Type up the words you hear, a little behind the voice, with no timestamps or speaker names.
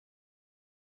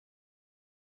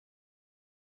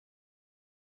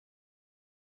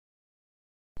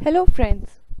Hello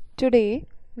friends, today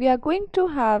we are going to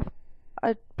have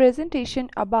a presentation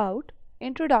about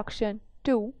Introduction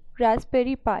to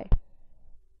Raspberry Pi.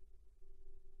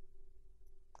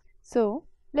 So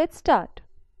let's start.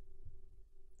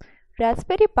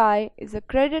 Raspberry Pi is a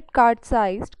credit card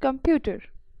sized computer.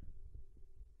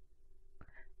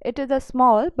 It is a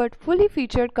small but fully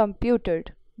featured computer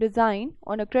designed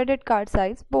on a credit card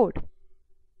size board.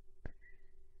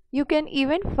 You can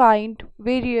even find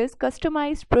various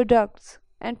customized products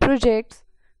and projects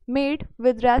made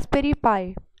with Raspberry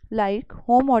Pi, like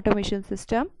home automation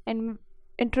system and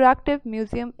interactive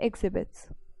museum exhibits.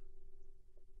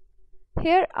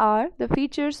 Here are the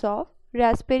features of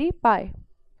Raspberry Pi.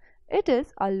 It is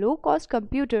a low-cost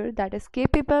computer that is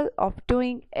capable of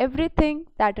doing everything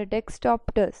that a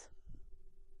desktop does.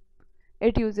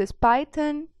 It uses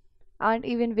Python and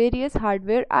even various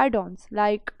hardware add-ons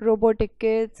like robotic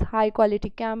kits,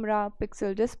 high-quality camera,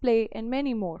 pixel display, and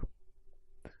many more.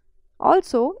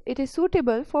 Also, it is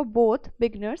suitable for both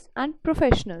beginners and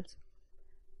professionals.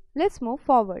 Let's move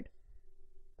forward.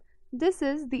 This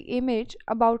is the image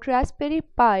about Raspberry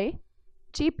Pi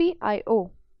GPIO,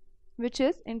 which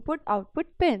is input-output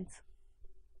pins.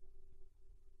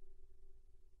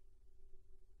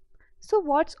 So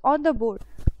what's on the board?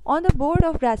 On the board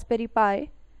of Raspberry Pi,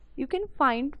 you can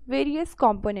find various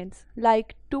components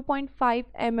like 2.5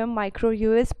 mm micro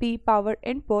USB power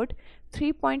input,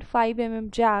 3.5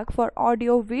 mm jack for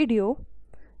audio video,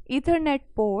 Ethernet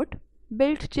port,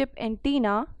 built chip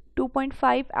antenna,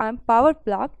 2.5 amp power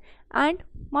plug, and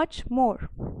much more.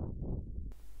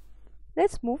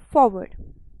 Let's move forward.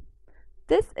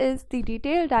 This is the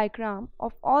detailed diagram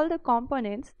of all the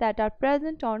components that are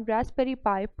present on Raspberry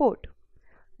Pi port.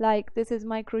 Like this is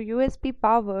micro USB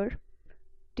power,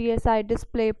 DSI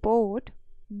display port,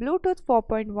 Bluetooth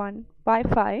 4.1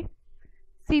 Wi-Fi,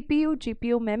 CPU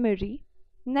GPU memory,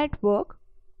 network,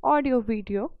 audio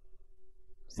video,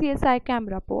 CSI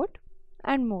camera port,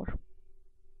 and more.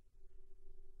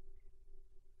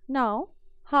 Now,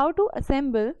 how to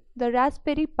assemble the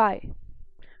Raspberry Pi?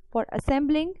 For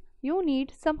assembling, you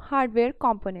need some hardware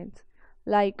components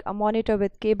like a monitor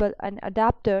with cable and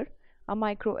adapter, a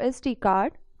micro SD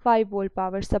card, 5-volt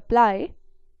power supply,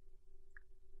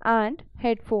 and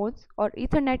headphones or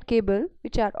Ethernet cable,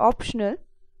 which are optional.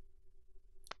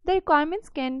 The requirements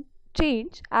can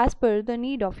change as per the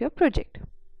need of your project.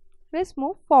 Let's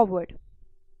move forward.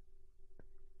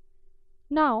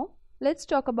 Now let's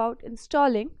talk about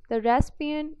installing the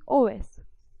Raspbian OS.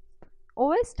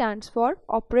 OS stands for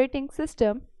Operating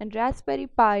System, and Raspberry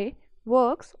Pi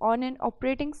works on an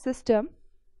operating system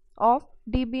of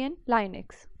Debian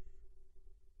Linux.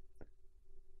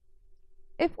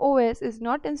 If OS is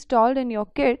not installed in your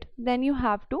kit, then you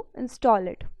have to install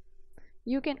it.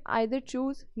 You can either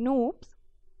choose Noobs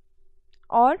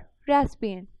or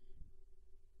Raspbian.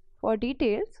 For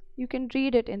details, you can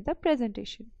read it in the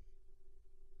presentation.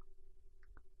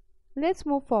 Let's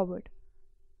move forward.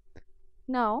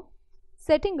 Now,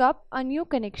 setting up a new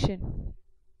connection.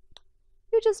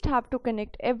 You just have to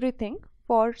connect everything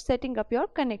for setting up your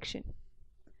connection.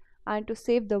 And to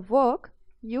save the work,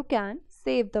 you can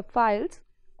save the files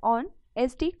on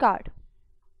SD card.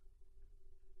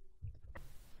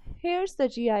 Here's the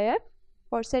GIF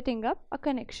for setting up a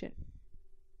connection.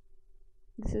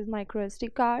 This is micro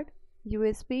SD card,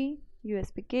 USB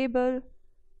cable.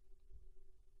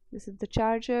 This is the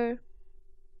charger.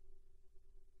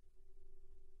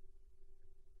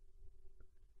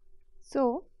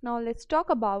 So now let's talk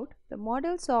about the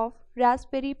models of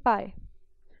Raspberry Pi.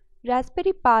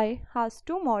 Raspberry Pi has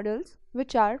two models,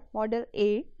 which are Model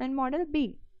A and Model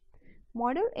B.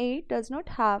 Model A does not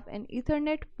have an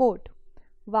Ethernet port,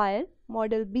 while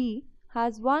Model B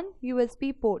has one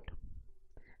USB port.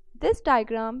 This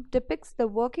diagram depicts the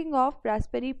working of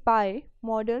Raspberry Pi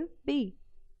Model B.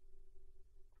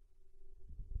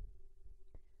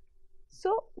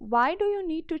 So, why do you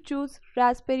need to choose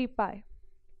Raspberry Pi?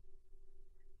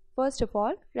 First of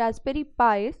all, Raspberry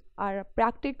Pis are a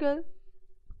practical,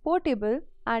 portable,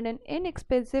 and an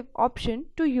inexpensive option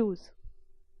to use.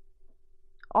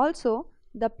 Also,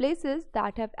 the places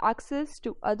that have access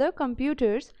to other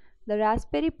computers, the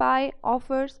Raspberry Pi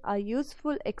offers a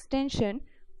useful extension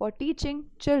for teaching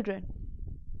children.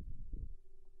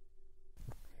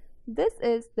 This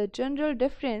is the general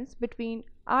difference between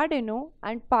Arduino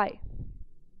and Pi.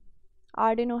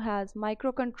 Arduino has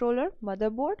microcontroller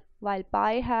motherboard, while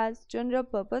Pi has general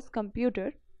purpose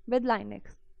computer with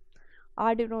Linux.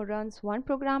 Arduino runs one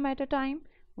program at a time,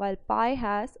 while Pi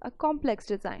has a complex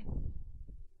design.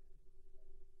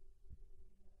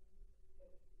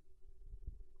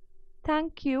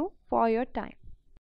 Thank you for your time.